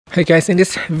Hey guys, in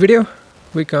this video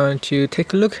we're going to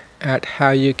take a look at how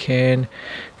you can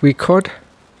record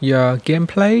your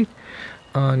gameplay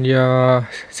on your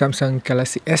Samsung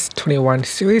Galaxy S21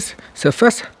 series. So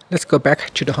first, let's go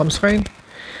back to the home screen,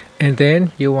 and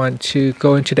then you want to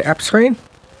go into the app screen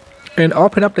and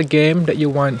open up the game that you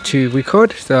want to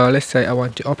record. So let's say I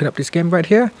want to open up this game right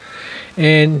here,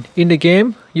 and in the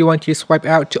game you want to swipe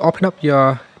out to open up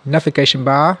your navigation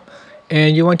bar,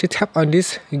 and you want to tap on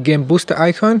this game booster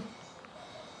icon.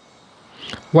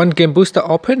 One game booster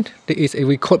opened, there is a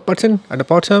record button at the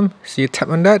bottom, so you tap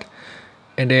on that,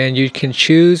 and then you can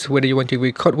choose whether you want to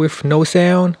record with no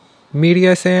sound,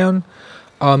 media sound,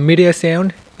 or media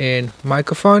sound and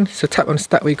microphone. So tap on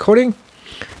start recording.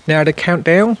 Now the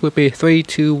countdown will be 3,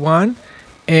 2, 1,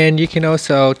 and you can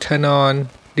also turn on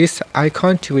this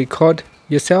icon to record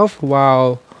yourself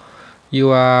while you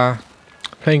are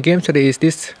playing games. So there is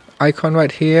this icon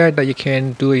right here that you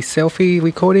can do a selfie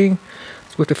recording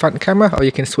with the front camera, or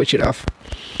you can switch it off.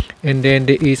 And then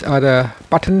there is other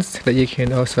buttons that you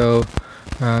can also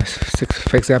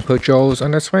for example, Joel's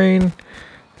on the screen,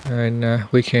 and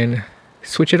we can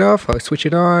switch it off or switch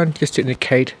it on just to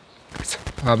indicate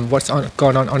what's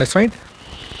going on the screen.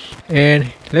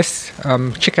 And let's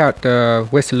check out the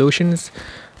resolutions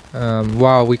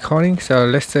while recording. So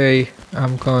let's say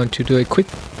I'm going to do a quick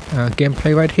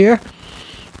gameplay right here,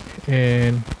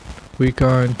 and we're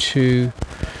going to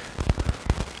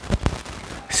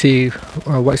see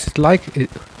what it's like. It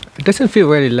doesn't feel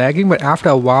really lagging, but after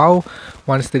a while,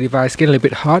 once the device gets a little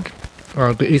bit hot,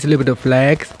 or there is a little bit of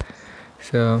lag,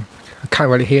 so I can't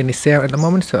really hear any sound at the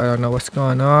moment, so I don't know what's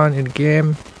going on in the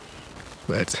game.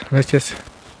 But let's just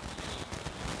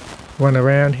run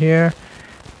around here,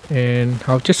 and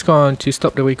I'm just going to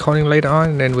stop the recording later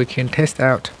on, and then we can test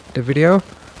out the video.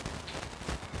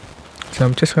 So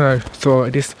I'm just going to throw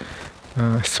this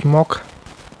smoke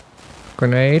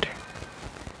grenade.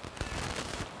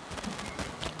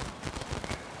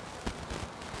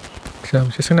 So I'm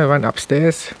just gonna run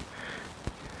upstairs.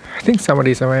 I think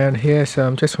somebody's around here, so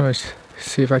I'm just gonna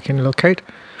see if I can locate.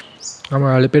 I'm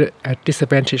a little bit at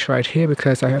disadvantage right here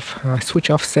because I have switch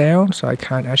off sound, so I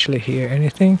can't actually hear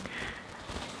anything.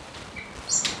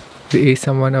 There is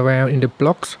someone around in the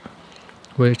blocks.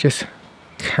 We just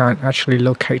can't actually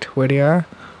locate where they are.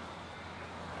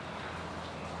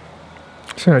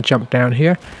 Just gonna jump down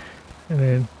here and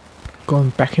then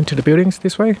going back into the buildings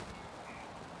this way.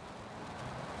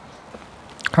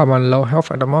 I'm on low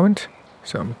health at the moment,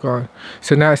 so I'm going.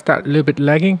 So now I start a little bit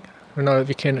lagging. I don't know if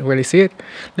you can really see it.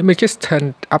 Let me just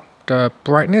turn up the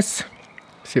brightness.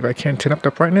 See if I can turn up the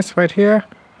brightness right here.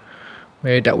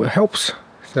 Maybe that will help.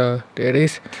 So there it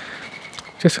is.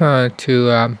 Just going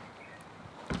to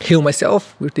heal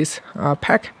myself with this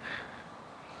pack.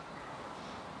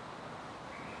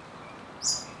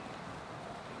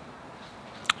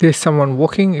 There's someone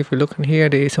walking. If you look in here,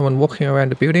 there is someone walking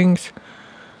around the buildings.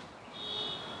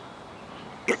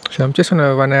 So I'm just going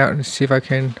to run out and see if I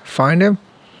can find them.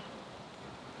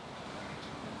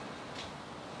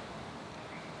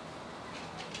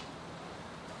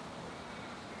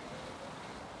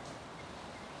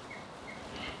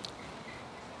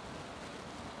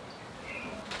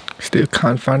 Still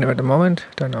can't find them at the moment.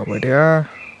 Don't know where they are.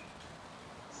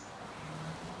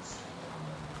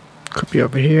 Could be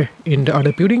over here in the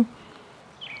other building.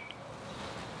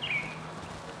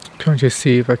 Trying to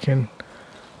see if I can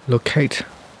locate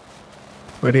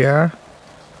where they are.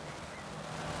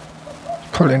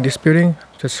 Probably in this building.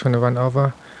 Just gonna run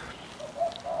over.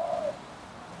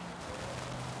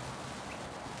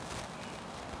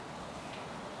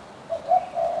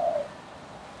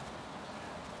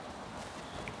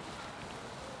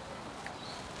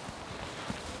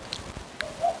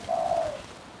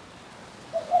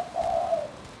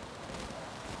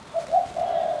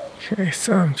 Okay,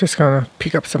 so I'm just gonna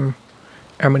pick up some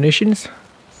ammunitions.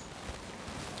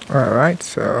 Alright,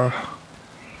 so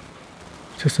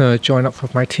just gonna join up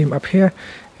with my team up here,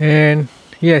 and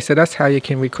yeah, so that's how you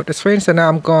can record the screen. So now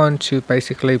I'm going to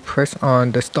basically press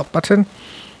on the stop button,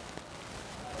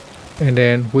 and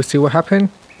then we'll see what happens.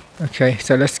 Okay,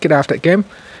 so let's get out of that game,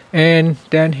 and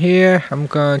down here I'm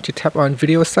going to tap on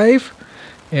video save,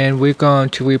 and we're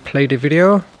going to replay the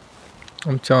video.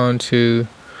 I'm going to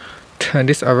turn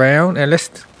this around, and let's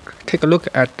take a look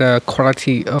at the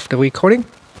quality of the recording.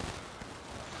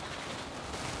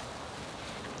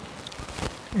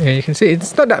 And you can see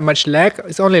it's not that much lag.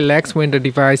 It's only lags when the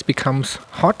device becomes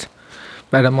hot,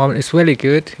 but at the moment it's really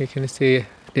good. You can see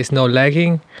there's no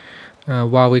lagging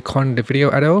while recording the video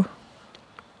at all.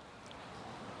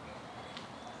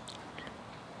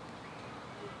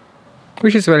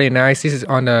 Which is really nice. This is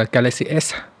on the Galaxy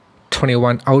S21.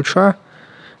 S21 Ultra.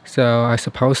 So I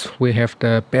suppose we have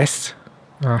the best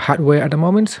hardware at the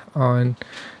moment on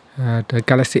the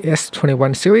Galaxy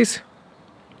S21 series.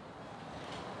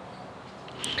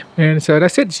 And so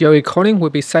that's it. Your recording will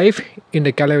be saved in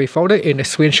the gallery folder, in the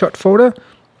screenshot folder.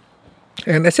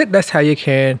 And that's it. That's how you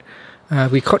can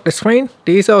record the screen.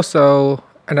 There's also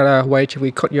another way to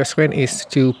record your screen is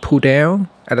to pull down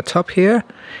at the top here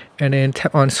and then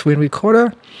tap on screen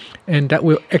recorder, and that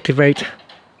will activate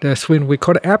the screen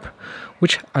recorder app,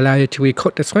 which allows you to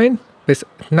record the screen. It's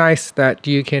nice that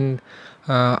you can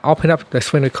open up the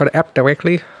screen recorder app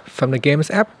directly from the games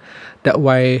app. That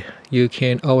way you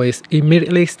can always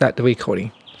immediately start the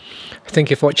recording. Thank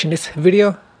you for watching this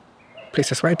video. Please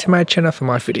subscribe to my channel for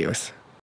more videos.